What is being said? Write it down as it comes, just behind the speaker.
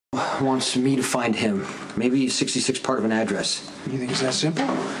wants me to find him. Maybe 66 part of an address. You think it's that simple?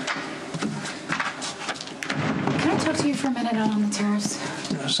 Can I talk to you for a minute out on the terrace?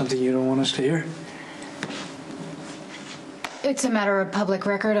 Something you don't want us to hear? It's a matter of public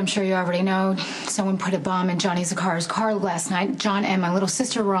record. I'm sure you already know. Someone put a bomb in Johnny Zakar's car last night. John and my little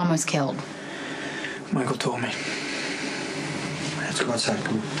sister were almost killed. Michael told me. Let's go outside.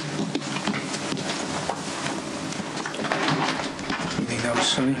 Come on. You think that was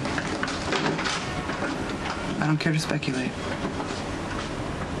Sonny? I don't care to speculate.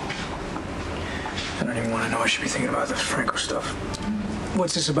 I don't even want to know. I should be thinking about the Franco stuff.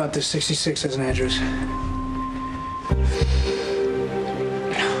 What's this about this 66 as an address?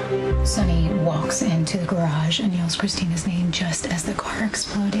 Sonny walks into the garage and yells Christina's name just as the car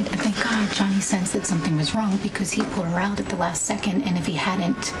exploded. And thank God Johnny sensed that something was wrong because he pulled her out at the last second. And if he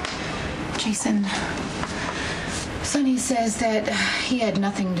hadn't, Jason... Sonny says that he had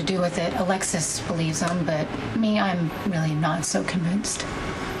nothing to do with it. Alexis believes him, but me, I'm really not so convinced.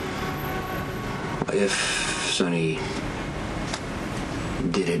 If Sonny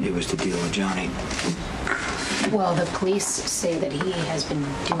did it, it was to deal with Johnny. Well, the police say that he has been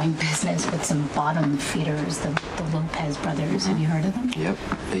doing business with some bottom feeders, the Lopez brothers. Have you heard of them? Yep,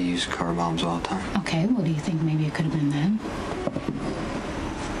 they use car bombs all the time. Okay, well, do you think maybe it could have been them?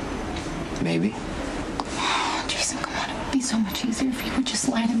 Maybe. Jason, come on, it would be so much easier if you would just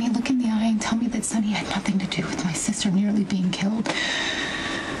lie to me, look in the eye, and tell me that Sonny had nothing to do with my sister nearly being killed.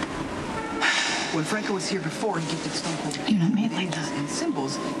 When Franco was here before, he gifted Stone Cold You're not made like images that. and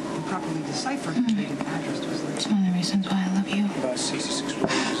symbols improperly deciphered to make an address to his It's letter. one of the reasons why I love you. About 66 as an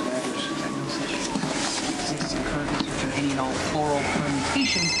address. This occurred in search of any and all floral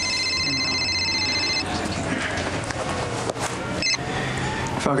permutations.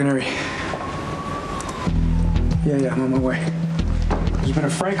 Falconeri. Yeah, I'm on my way. There's been a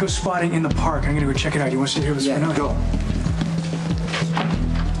Franco spotting in the park. I'm gonna go check it out. You want to sit here with Spinelli? Go.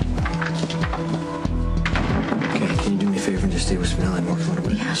 Okay, can you do me a favor and just stay with Spinelli and work a little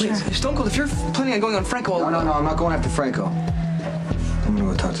bit? Yeah, sure. Wait, Stone Cold, if you're planning on going on Franco... No, I'm not going after Franco. I'm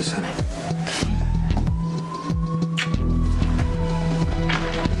gonna go talk to Sonny.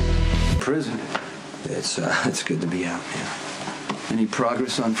 Prison. It's good to be out, yeah. Any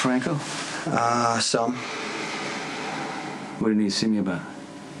progress on Franco? Some. What did he see me about?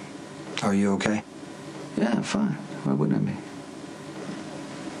 Are you okay? Yeah, I'm fine. Why wouldn't I be?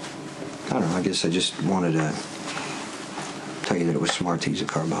 I don't know, I guess I just wanted to tell you that it was smart to use a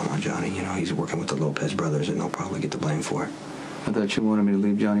car bomb on Johnny. You know, he's working with the Lopez brothers and they'll probably get the blame for it. I thought you wanted me to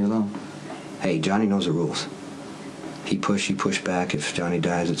leave Johnny alone. Hey, Johnny knows the rules. He pushed back. If Johnny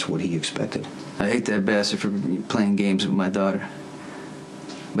dies, it's what he expected. I hate that bastard for playing games with my daughter.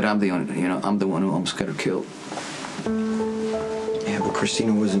 But I'm the one who almost got her killed. Yeah, but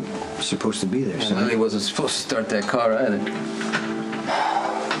Christina wasn't supposed to be there, And son. Lily wasn't supposed to start that car either.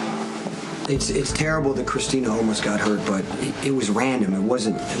 It's terrible that Christina almost got hurt, but it was random. It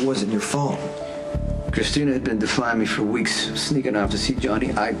wasn't your fault. Christina had been defying me for weeks, sneaking off to see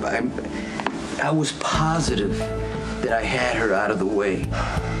Johnny. I was positive that I had her out of the way.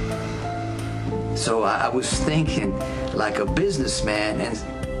 So I was thinking like a businessman, and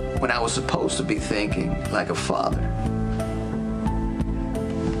when I was supposed to be thinking like a father.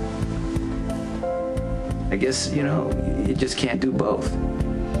 I guess, you just can't do both.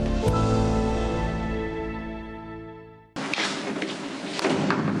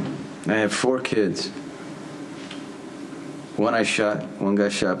 I have 4 kids. One I shot, one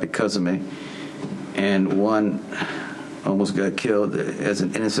got shot because of me, and one almost got killed as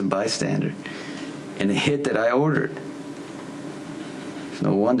an innocent bystander in a hit that I ordered. It's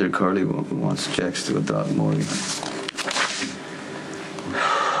no wonder Carly wants checks to adopt Morgan.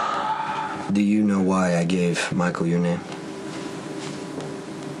 Do you know why I gave Michael your name?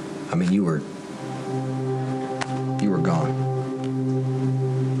 I mean, you were gone.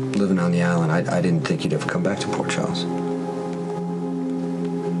 Living on the island, I didn't think you'd ever come back to Port Charles.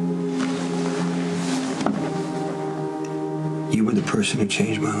 You were the person who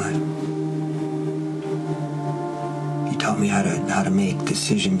changed my life. You taught me how to make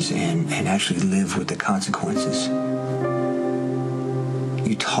decisions and actually live with the consequences.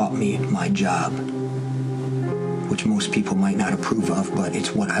 You taught me my job, which most people might not approve of, but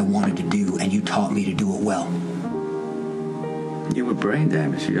it's what I wanted to do, and you taught me to do it well. You were brain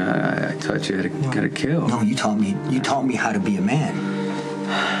damaged. I taught you how to kill. No, you taught me how to be a man.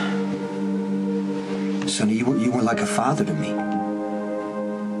 Sonny, you were like a father to me.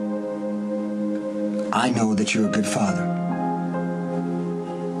 I know that you're a good father.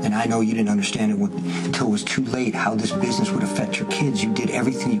 And I know you didn't understand it until it was too late, how this business would affect your kids. You did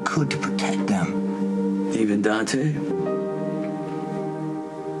everything you could to protect them. Even Dante?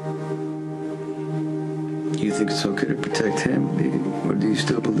 You think it's okay to protect him? Or do you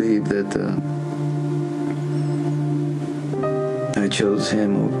still believe that I chose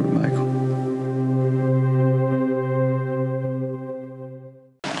him over Michael?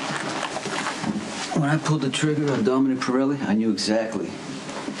 When I pulled the trigger on Dominic Pirelli, I knew exactly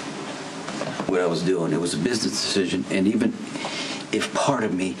what I was doing. It was a business decision, and even if part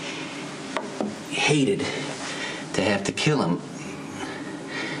of me hated to have to kill him,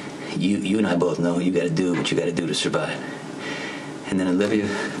 you and I both know you got to do what you got to do to survive. And then Olivia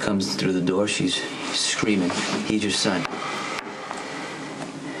comes through the door. She's screaming, "He's your son."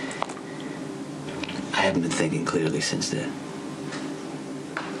 I haven't been thinking clearly since then.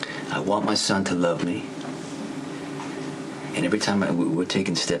 I want my son to love me. And every time we're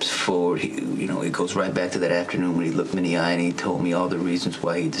taking steps forward, it goes right back to that afternoon when he looked me in the eye and he told me all the reasons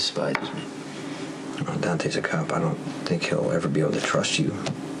why he despises me. Well, Dante's a cop. I don't think he'll ever be able to trust you.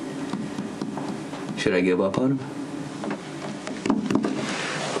 Should I give up on him?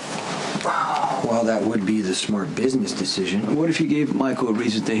 Well, that would be the smart business decision. What if you gave Michael a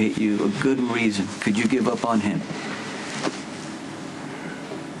reason to hate you, a good reason? Could you give up on him?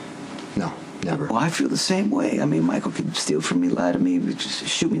 No, never. Well, I feel the same way. I mean, Michael could steal from me, lie to me, just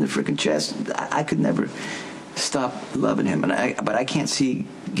shoot me in the freaking chest. I could never stop loving him, but I can't see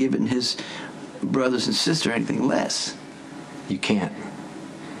giving his brothers and sister anything less. You can't.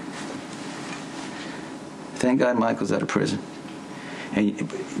 Thank God Michael's out of prison.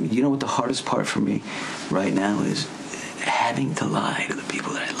 And you know what the hardest part for me right now is? Having to lie to the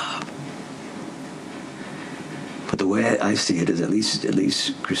people that I love. But the way I see it is at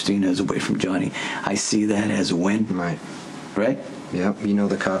least Christina is away from Johnny. I see that as a win. Right. Right? Yep. You know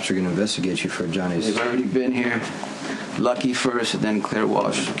the cops are going to investigate you for Johnny's... They've already been here. Lucky first, and then Claire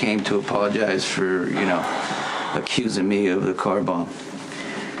Walsh came to apologize for, accusing me of the car bomb.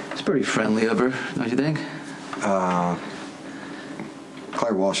 It's pretty friendly of her, don't you think?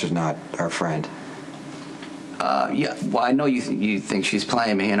 Claire Walsh is not our friend. Yeah, well, I know you think she's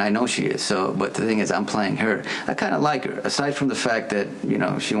playing me, and I know she is. So, but the thing is, I'm playing her. I kind of like her, aside from the fact that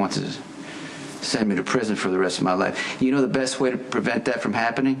she wants to send me to prison for the rest of my life. You know the best way to prevent that from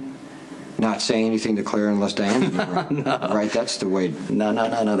happening? Not saying anything to Claire unless Diane's right. No. Right, that's the way. No.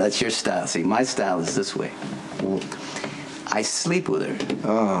 That's your style. See, my style is this way. Well, I sleep with her.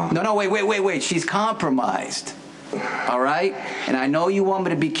 oh. No, wait. She's compromised. All right? And I know you want me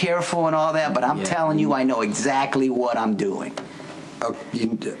to be careful and all that, but I'm telling you, I know exactly what I'm doing.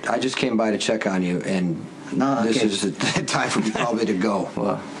 I just came by to check on you, and this is the time for me probably to go.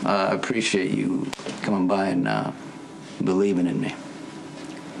 Well, I appreciate you coming by and believing in me.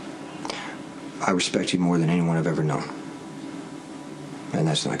 I respect you more than anyone I've ever known. And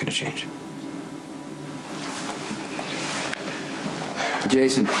that's not going to change.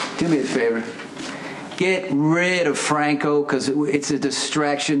 Jason, do me a favor. Get rid of Franco, because it's a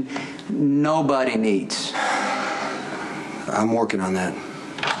distraction nobody needs. I'm working on that.